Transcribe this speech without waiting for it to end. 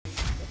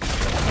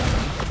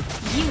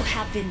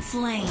have been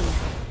slain.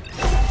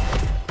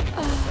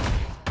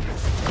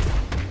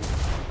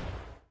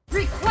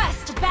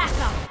 Request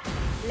backup!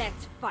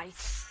 Let's fight,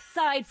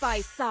 side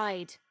by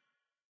side.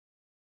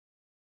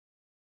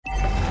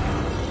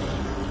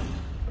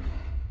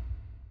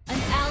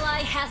 An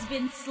ally has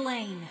been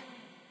slain.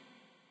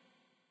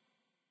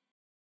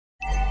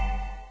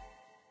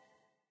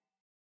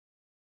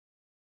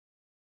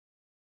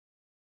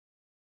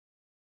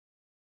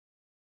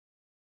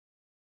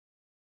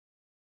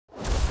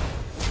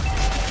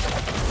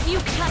 You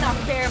cannot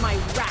bear my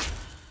wrath.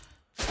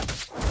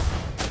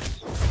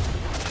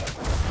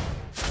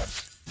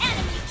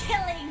 Enemy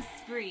killing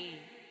spree.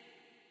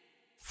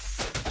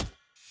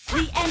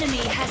 The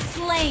enemy has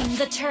slain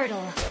the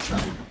turtle.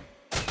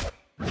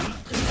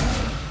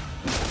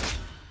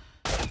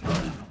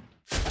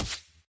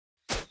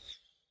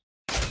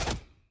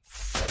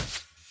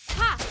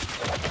 Ha!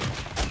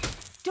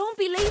 Don't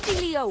be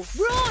lazy, Leo.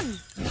 Run!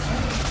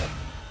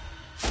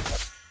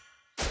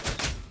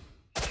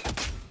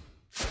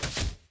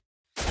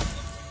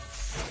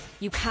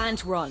 You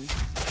can't run.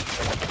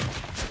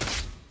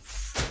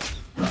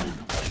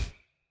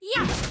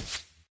 Yeah!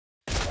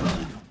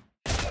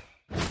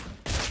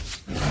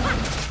 Ha!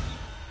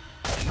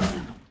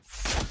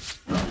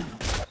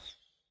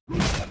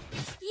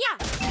 Yeah!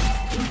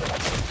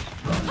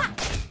 Ha!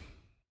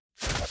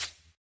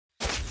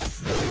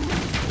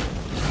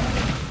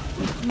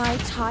 My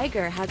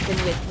tiger has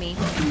been with me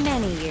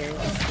many years.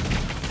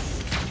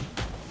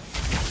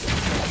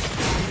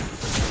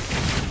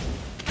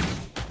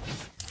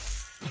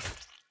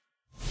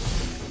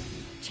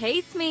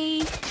 Chase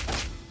me!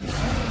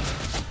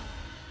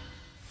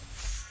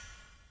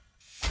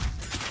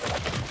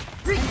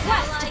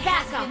 Request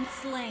backup!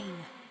 Slain.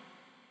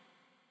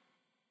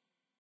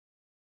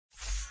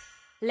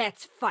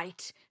 Let's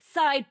fight,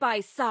 side by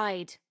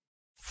side.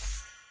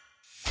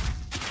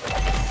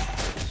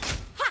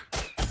 Ha!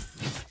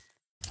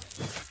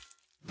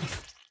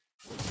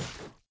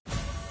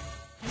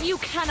 You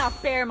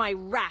cannot bear my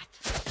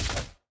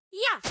wrath.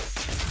 Yeah!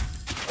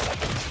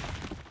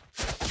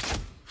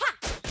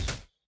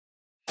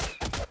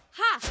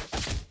 Ha!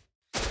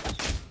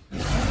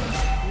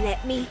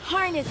 Let me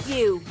harness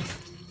you!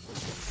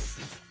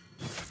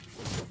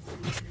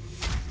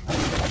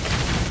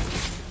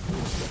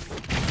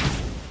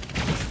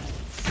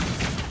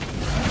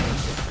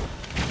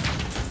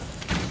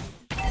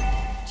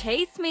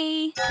 Chase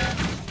me!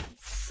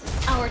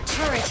 Our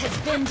turret has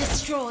been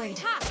destroyed.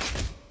 Ha!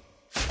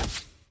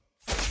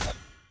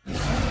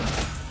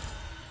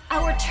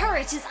 Our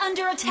turret is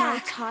under My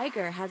attack.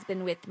 tiger has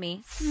been with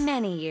me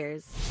many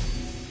years.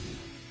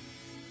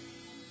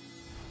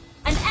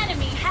 An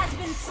enemy has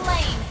been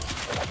slain.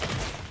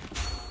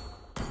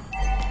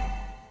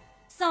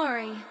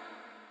 Sorry.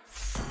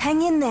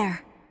 Hang in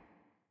there!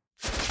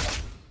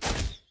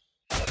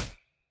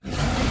 An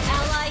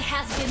ally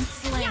has been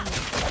slain.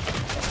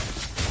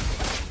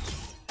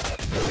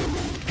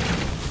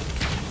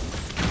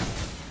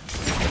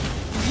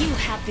 You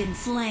have been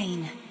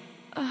slain.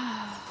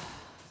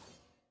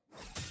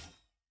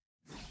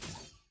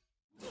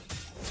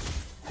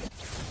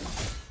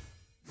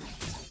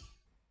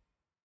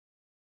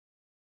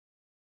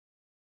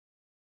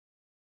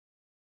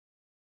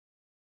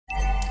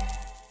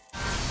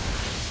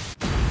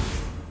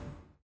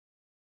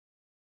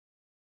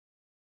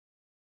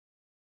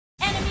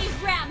 Enemy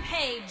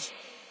rampage.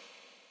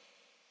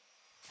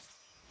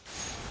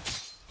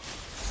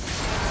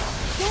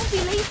 Don't be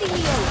lazy,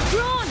 Leo!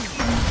 Run!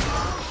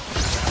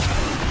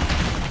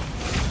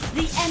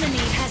 The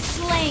enemy has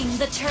slain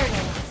the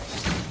turtle.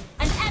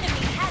 An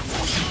enemy has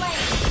been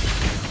slain.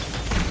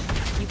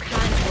 You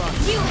can't run.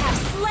 You have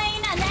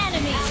slain an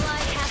enemy.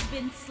 Ally has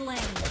been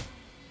slain.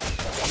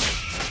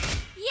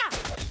 Yeah!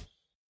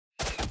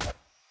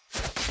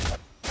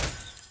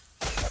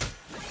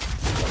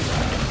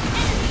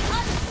 Enemy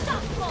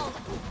unstoppable.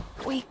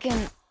 We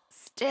can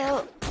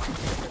still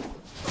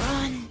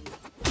run.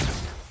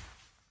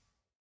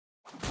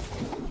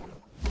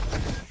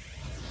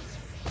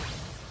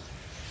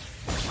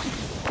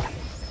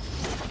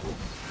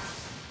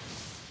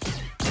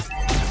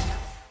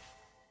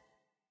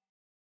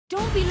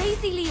 Don't be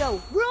lazy,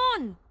 Leo!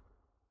 Run!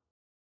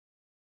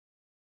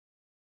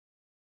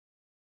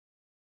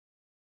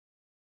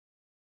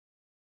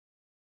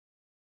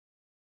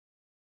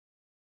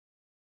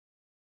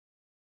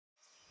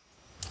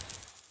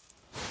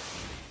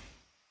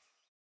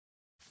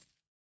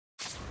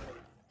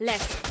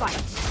 Let's fight,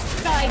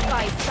 side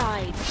by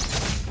side.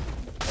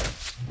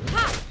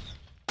 Ha!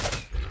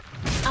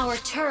 Our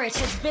turret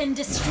has been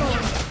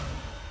destroyed.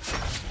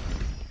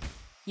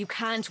 You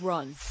can't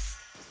run.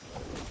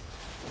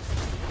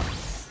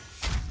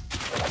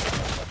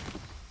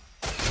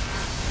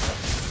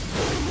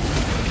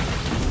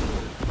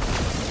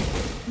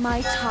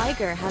 My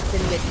tiger has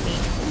been with me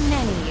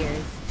many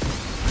years.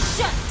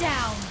 Shut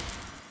down.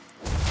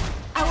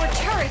 Our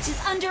turret is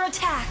under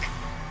attack.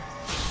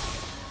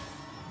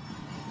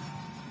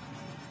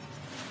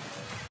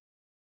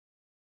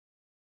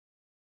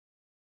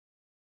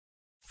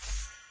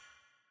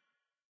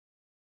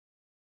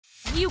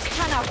 You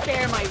cannot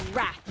bear my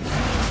wrath.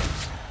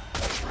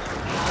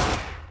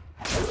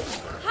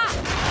 Ha!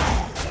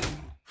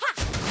 Ha!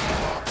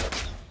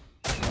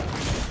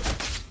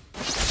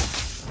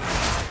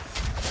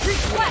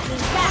 Request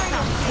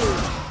backup.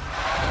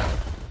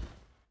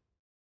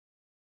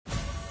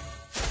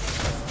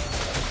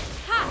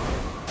 Ha!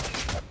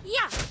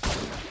 Yeah!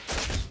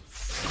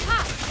 Ha!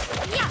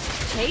 Yeah!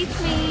 Chase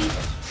me.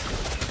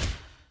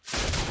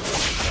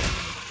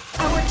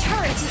 Our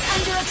turret is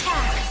under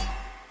attack.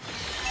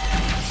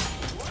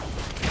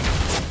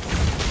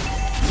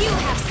 You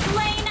have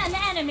slain an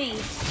enemy.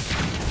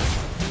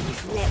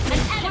 An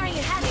enemy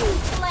has been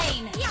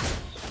slain. Yeah!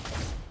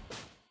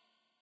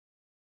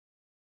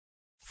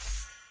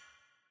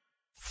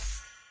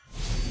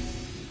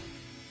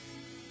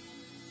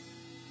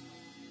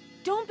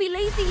 Don't be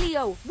lazy,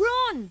 Leo.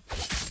 Run!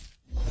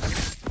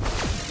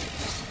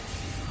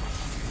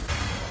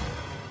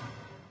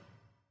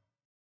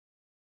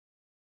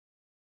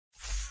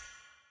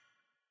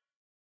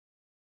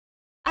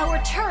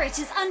 Our turret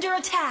is under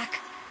attack.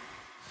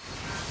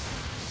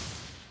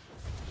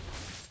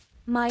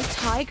 My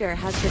tiger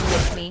has been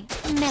with me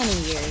many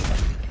years.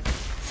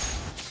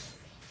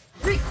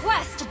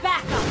 Request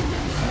backup.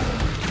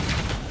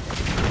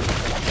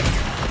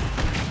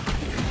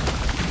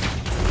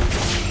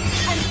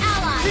 An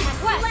ally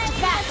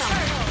request backup.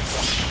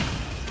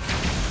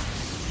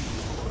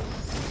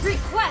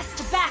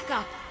 Request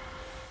backup.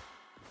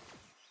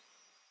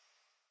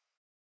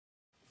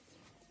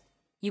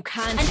 You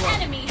can't An run.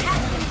 enemy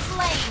has been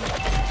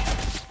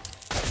slain.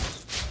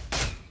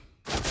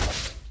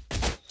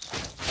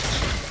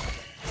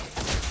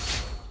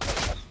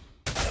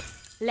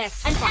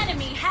 Let's An fight.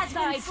 enemy has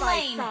been Side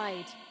slain. by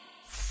side.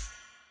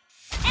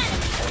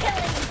 Enemy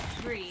killing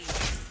spree.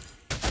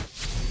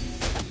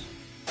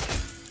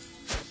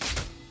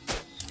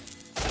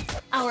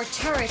 Our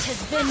turret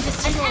has been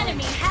destroyed. An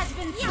enemy has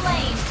been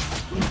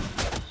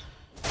slain.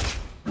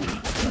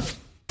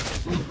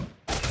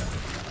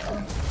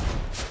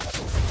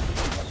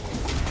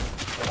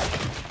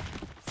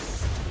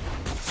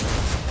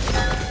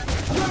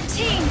 Your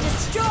team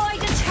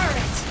destroyed a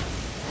turret.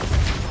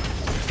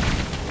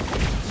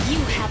 You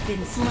have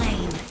been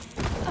slain.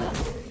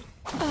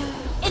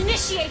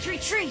 Initiate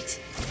retreat.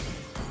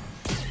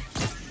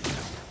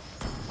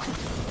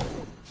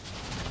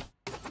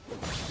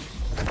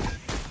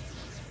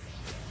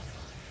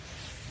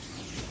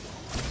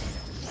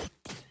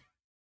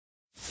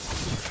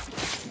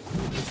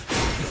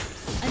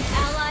 An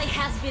ally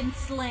has been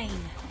slain.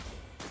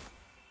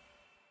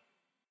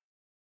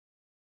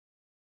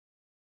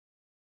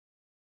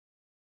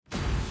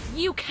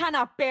 You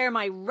cannot bear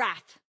my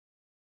wrath.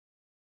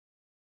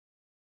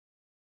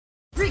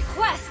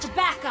 Request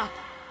backup.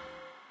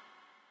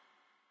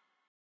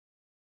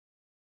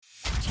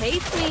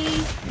 Chase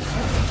me.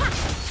 Ha!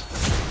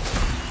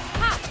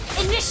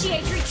 Ha!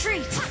 Initiate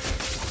retreat.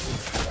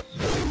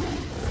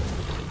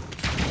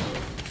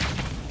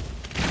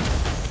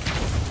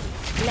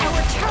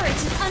 Our turret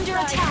is under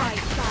attack.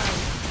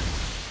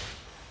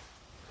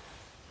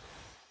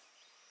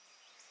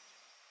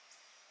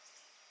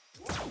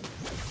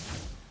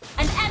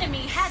 An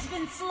enemy has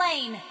been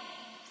slain.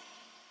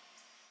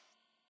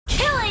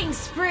 Killing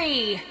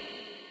spree.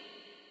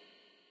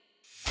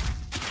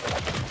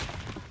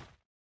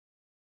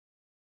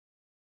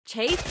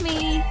 Chase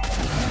me.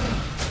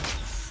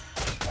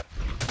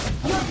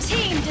 Your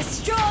team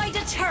destroyed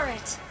a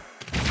turret.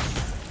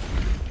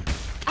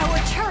 Our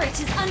turret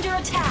is under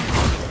attack.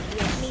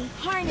 Let me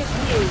harness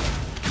you.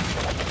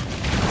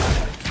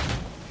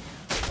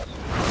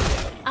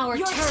 Our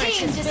Your turret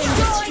team has been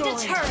destroyed destroyed.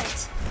 A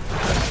turret.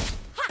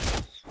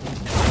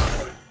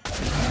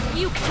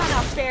 You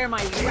cannot bear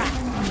my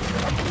wrath.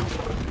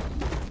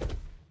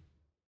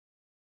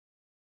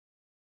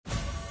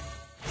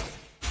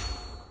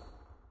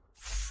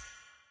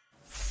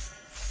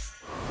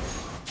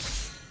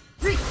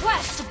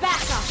 Request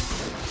backup.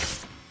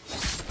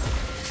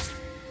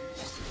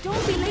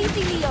 Don't be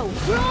lazy, Leo.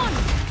 Run!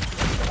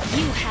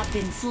 You have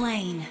been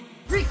slain.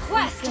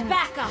 Request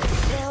backup.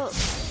 Still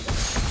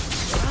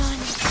run.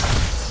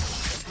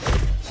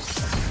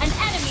 An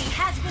enemy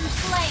has been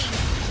slain.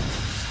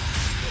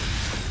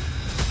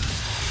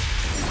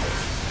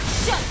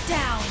 Shut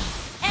down.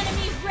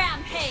 Enemy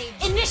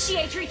rampage.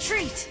 Initiate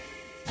retreat.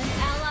 An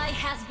ally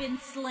has been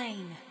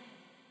slain.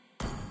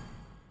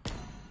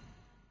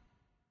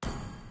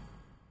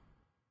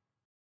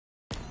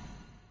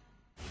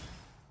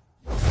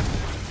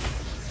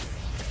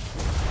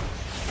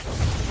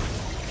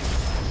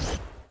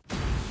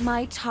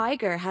 My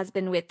tiger has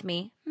been with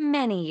me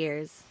many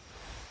years.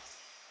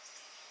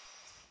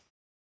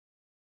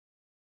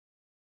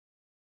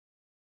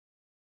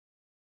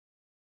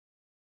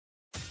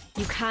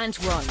 You can't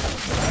run.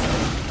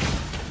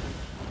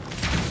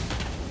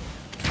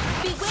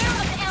 Beware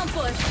of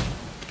ambush.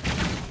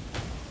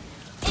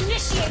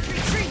 Initiate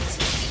retreat.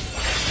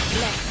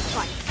 Let's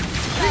fight.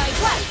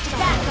 Request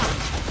backup.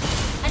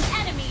 An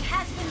enemy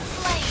has been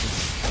slain.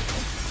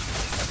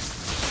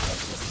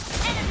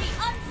 Enemy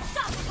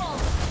unstoppable.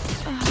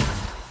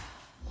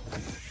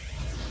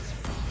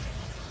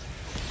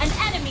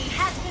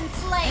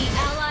 slain. An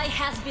ally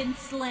has been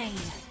slain.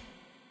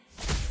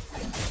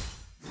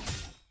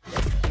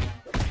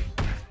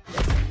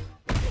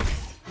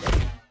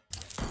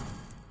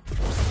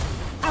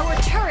 Our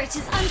turret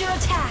is under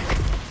attack.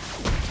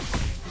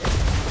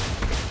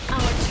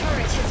 Our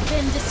turret has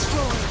been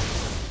destroyed.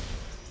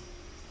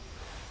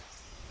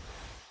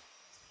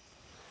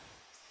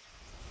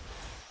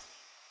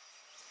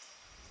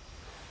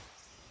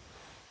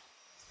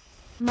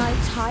 My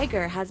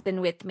tiger has been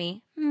with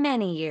me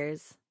many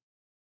years.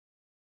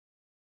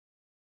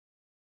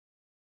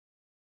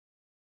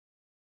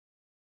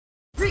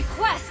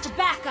 Request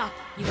backup!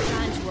 You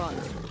can't run.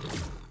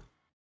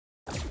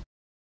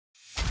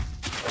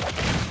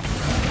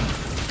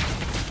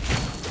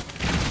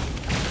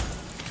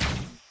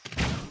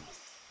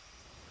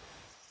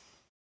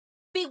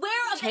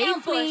 Beware of Chase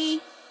ambush!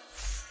 me.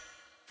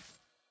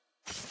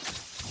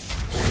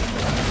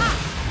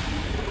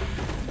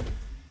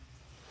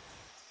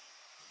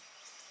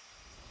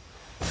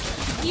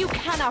 You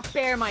cannot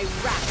bear my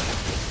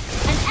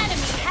wrath. An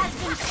enemy has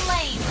been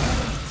slain!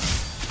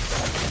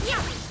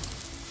 Yeah.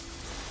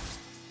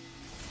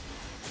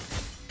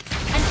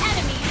 An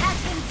enemy has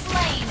been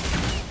slain!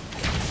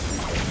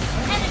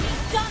 Enemy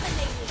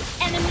dominated!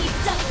 Enemy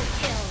double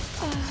kill!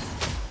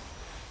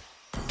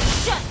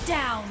 Shut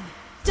down!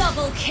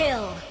 Double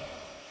kill!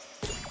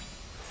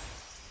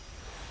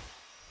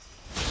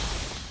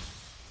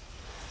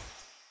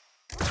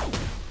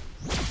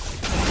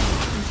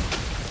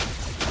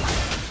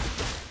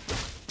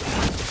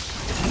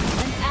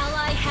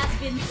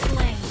 Been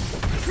slain.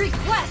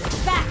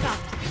 Request backup.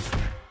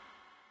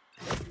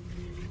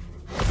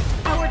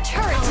 Our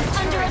turret is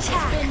under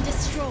attack. Has been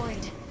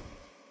destroyed.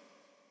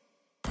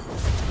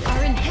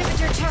 Our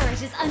inhibitor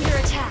turret is under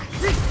attack.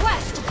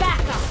 Request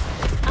backup.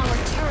 Our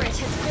turret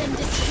has been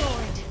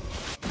destroyed.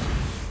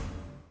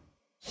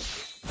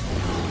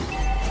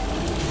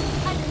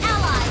 An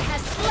ally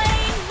has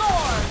slain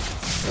Lord.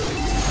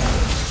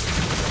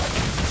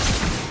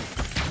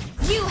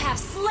 You have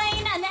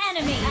slain an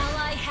enemy.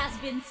 Ally has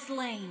been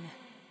slain.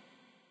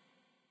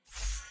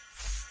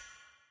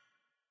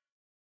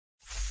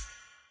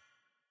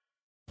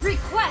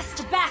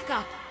 Request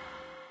backup!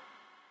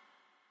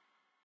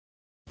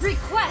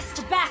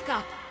 Request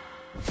backup!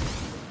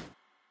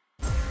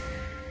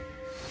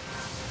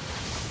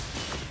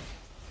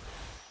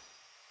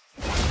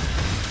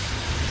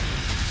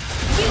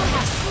 You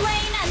have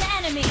slain an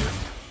enemy!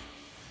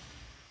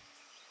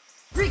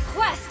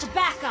 Request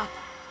backup!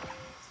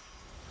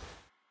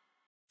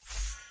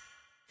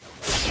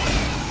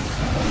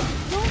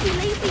 Don't be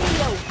lazy,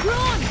 Leo.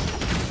 Run!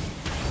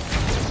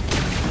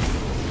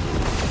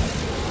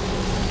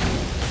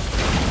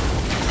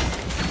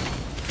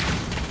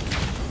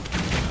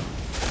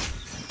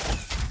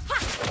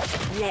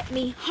 Let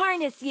me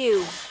harness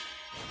you.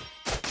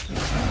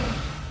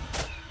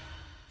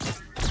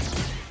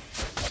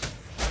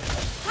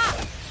 Ha!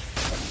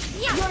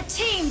 Yeah. Your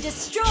team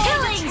destroyed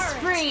Killing the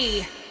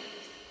spree!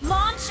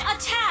 Launch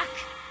attack!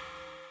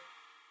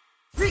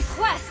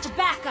 Request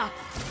backup!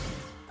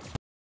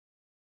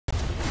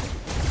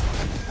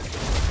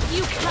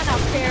 You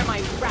cannot bear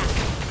my wrath.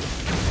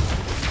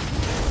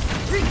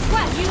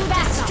 Request you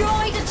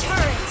destroyed a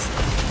turret!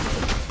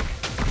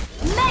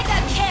 Mega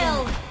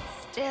kill!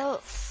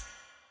 Still.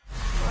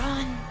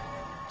 Run.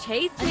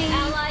 Chase An me.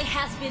 ally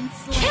has been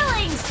slain.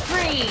 Killing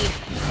spree!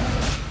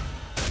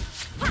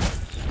 Ha!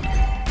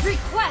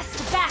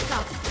 Request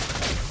backup!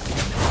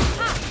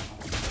 Ha!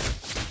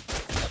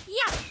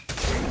 Yeah!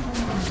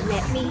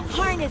 Let me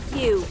harness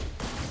you.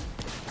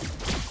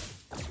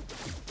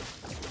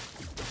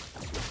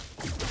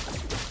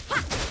 Ha!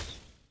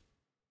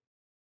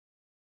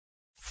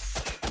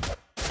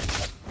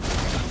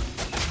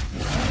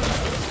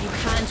 You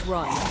can't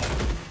run.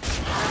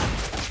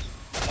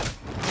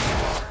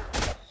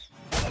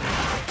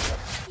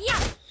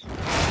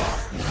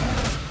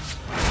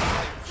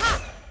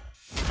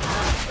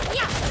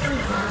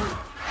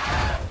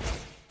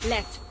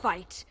 Let's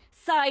fight,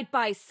 side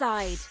by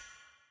side.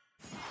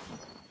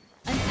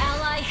 An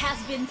ally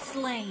has been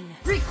slain.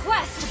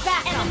 Request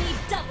backup! Enemy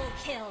double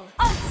kill!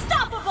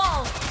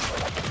 Unstoppable!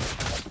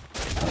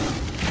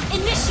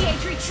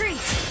 Initiate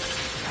retreat!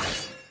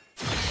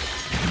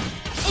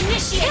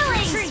 Initiate Killing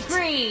retreat!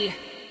 Spree!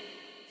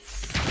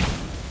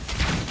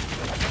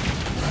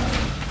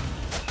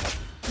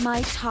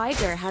 My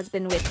tiger has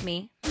been with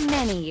me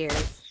many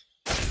years.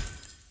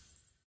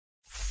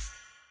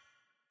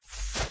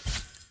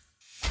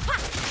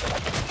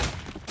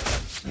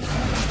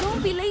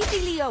 Don't be lazy,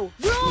 Leo.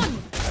 Run!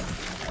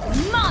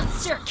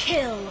 Monster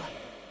kill!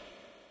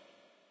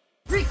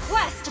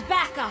 Request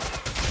backup!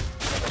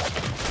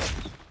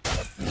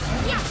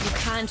 Yeah. You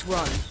can't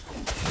run.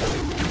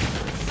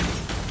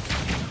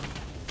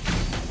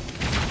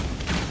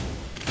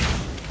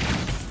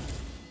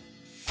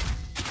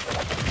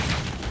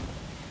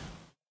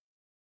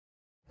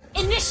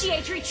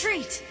 Initiate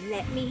retreat!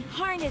 Let me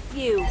harness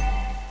you.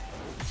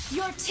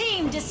 Your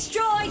team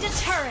destroyed a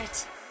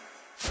turret!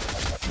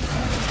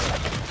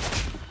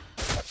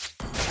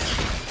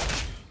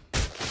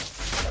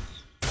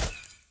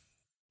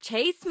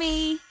 Chase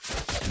me.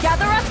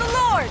 Gather up the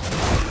Lord!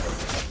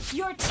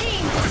 Your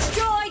team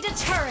destroyed a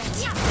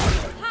turret!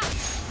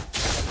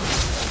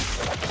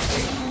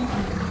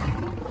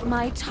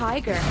 My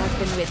tiger has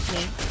been with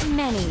me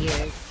many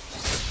years.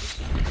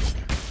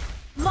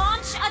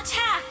 Launch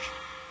attack!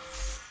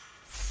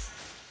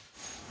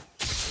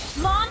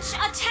 Launch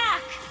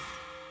attack!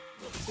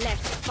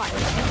 Let's fight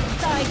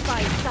side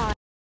by side.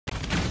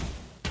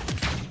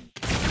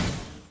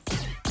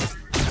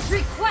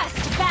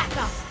 Request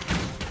backup!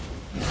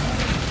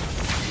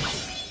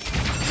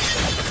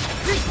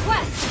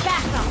 Request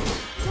backup!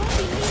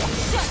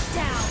 Shut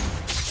down!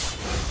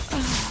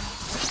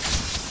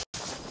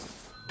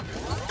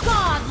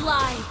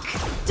 Godlike!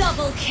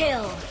 Double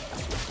kill!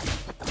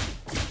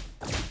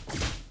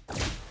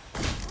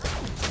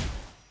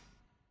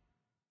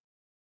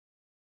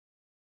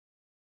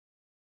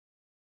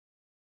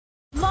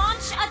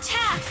 Launch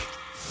attack!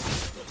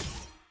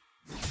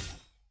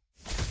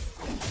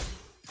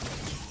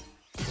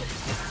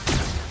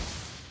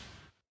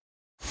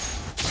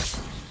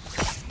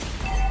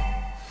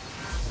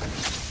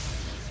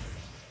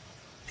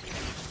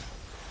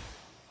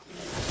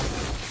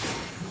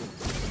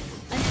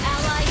 An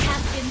ally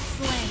has been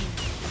slain.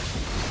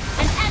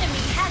 An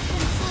enemy has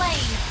been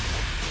slain.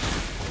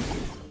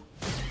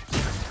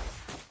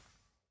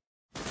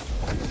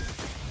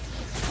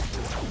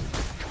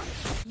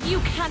 You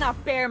cannot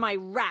bear my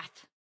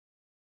wrath.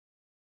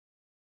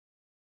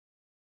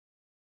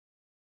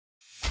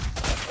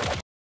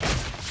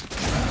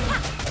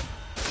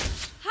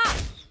 Ha!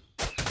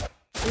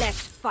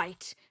 Let's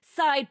fight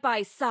side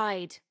by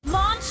side.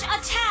 Launch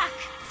attack!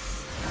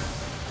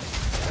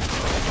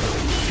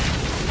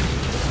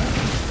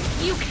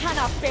 You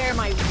cannot bear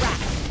my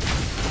wrath.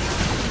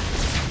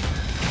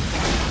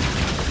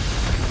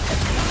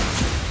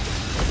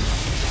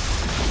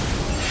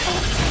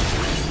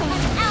 An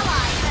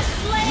ally has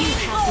slain You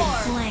have been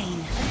Lord. slain.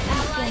 An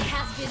ally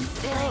has been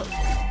slain.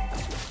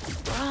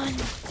 Run.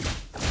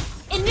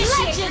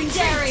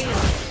 Legendary!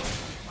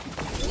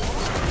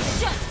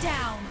 Shut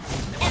down!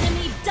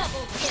 Enemy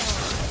double kill!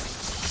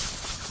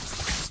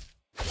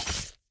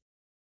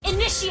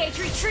 Initiate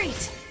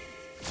retreat!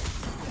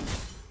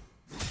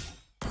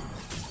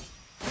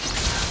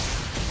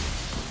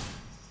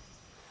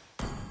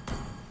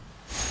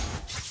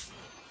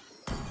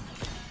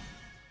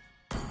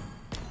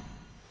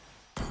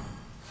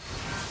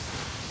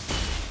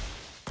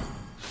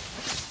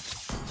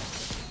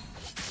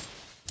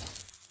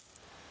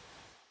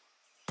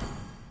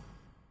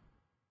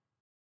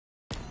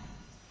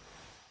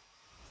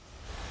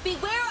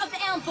 Beware of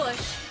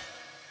ambush!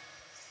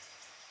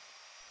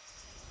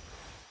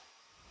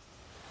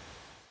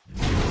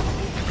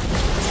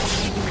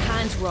 You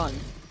can't run.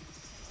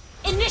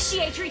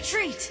 Initiate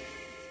retreat!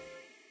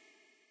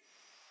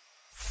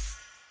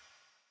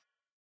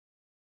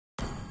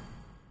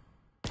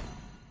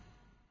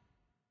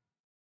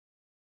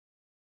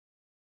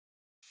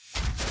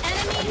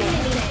 Enemy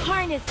eliminated!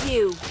 Harness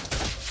you.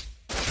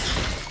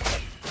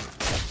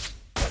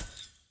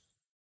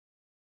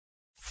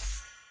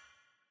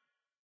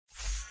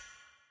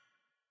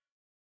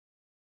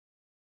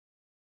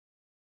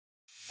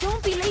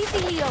 Don't be lazy,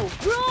 Leo.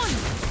 Run!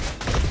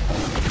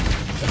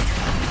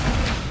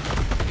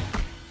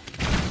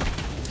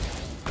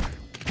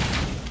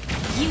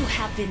 You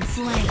have been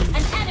slain.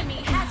 An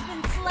enemy has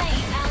been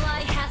slain.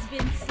 Ally has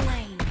been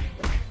slain.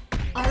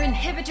 Our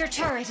inhibitor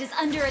turret is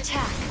under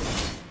attack.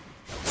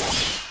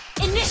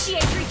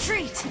 Initiate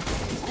retreat.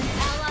 An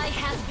ally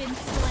has been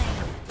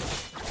slain.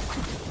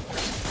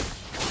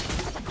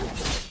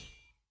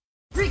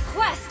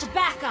 Request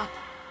backup.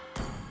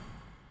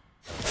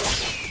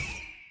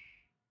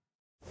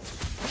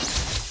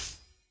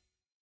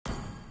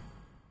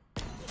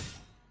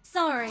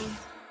 Sorry.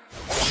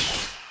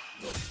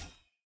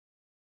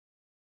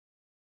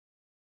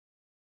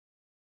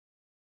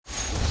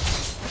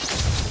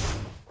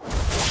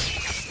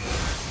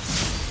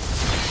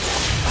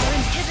 Our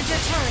inhibitor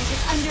turret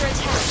is under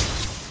attack.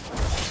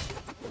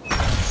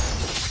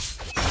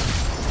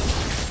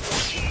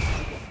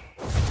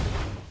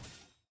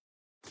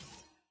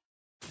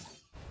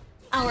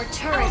 Our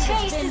turret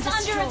has been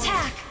destroyed. Under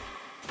attack.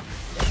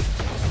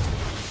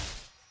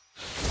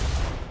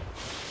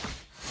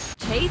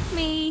 Chase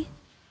me.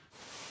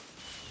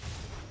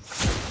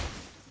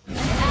 An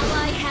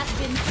ally has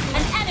been slain.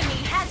 An enemy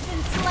has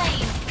been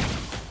slain.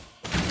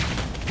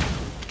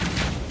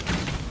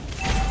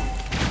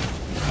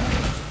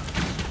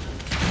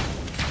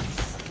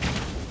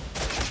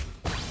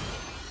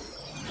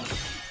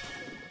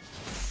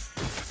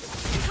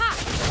 Ha!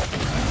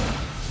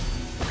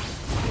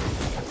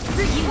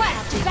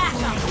 Request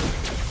backup.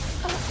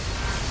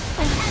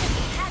 An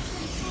enemy has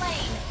been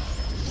slain.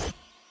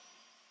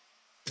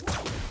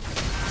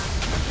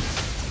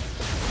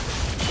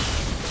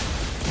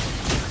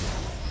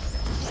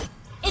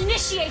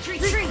 Initiate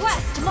retreat!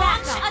 Request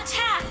launch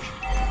attack!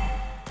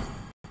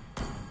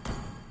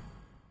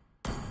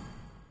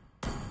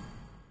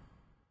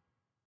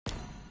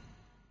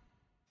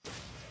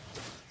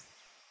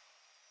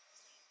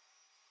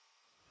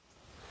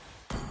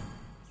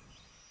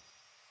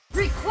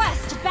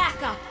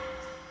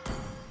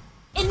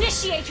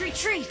 Initiate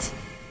retreat!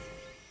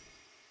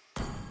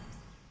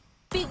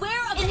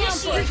 Beware of the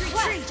Initiate ambush.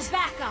 request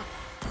backup!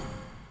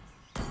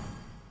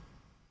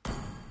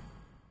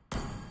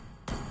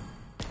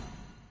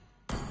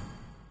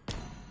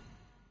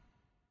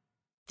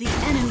 The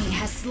enemy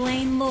has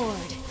slain Lord.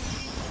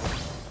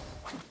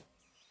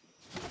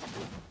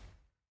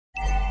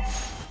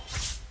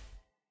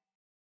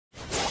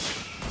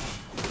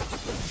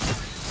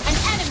 An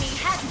enemy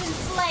has been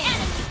slain.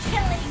 Enemy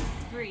killing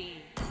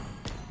spree.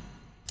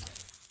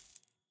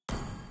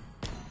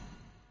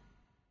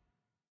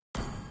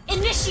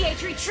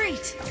 Initiate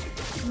retreat.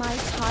 My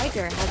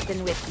tiger has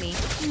been with me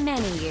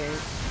many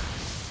years.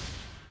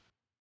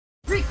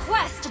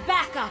 Request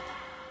backup.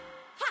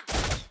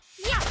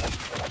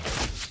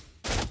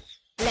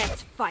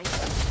 Let's fight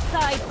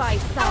side by Our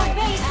side.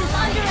 base is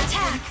under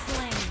attack.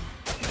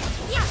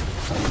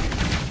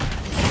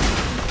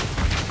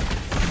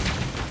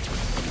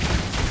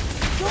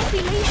 Don't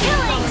be lazy.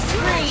 Killing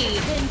spree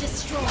has been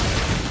destroyed.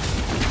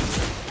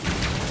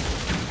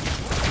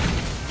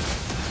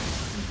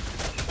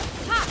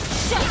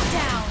 Shut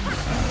down.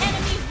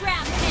 Enemy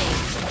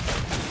rampage.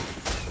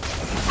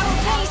 Our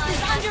base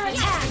is under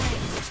attack.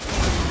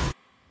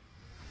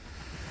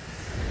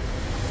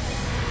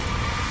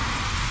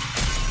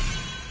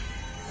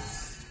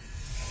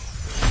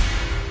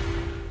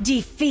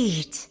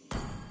 Defeat.